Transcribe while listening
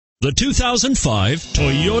The 2005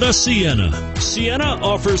 Toyota Sienna. Sienna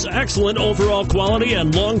offers excellent overall quality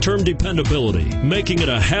and long-term dependability, making it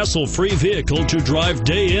a hassle-free vehicle to drive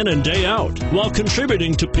day in and day out, while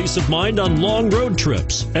contributing to peace of mind on long road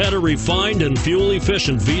trips. Add a refined and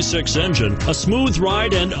fuel-efficient V6 engine, a smooth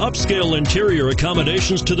ride, and upscale interior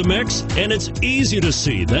accommodations to the mix, and it's easy to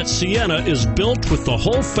see that Sienna is built with the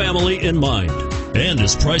whole family in mind and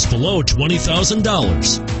is priced below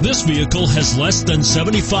 $20,000. This vehicle has less than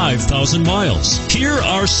 75,000 miles. Here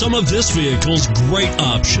are some of this vehicle's great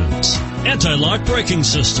options: anti-lock braking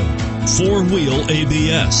system, 4-wheel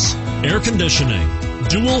ABS, air conditioning,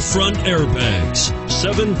 dual front airbags,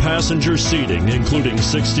 7-passenger seating including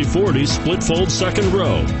 60/40 split fold second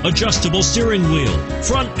row, adjustable steering wheel,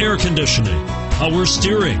 front air conditioning, power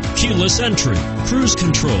steering, keyless entry, cruise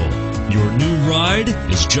control. Your new ride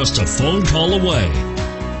is just a phone call away.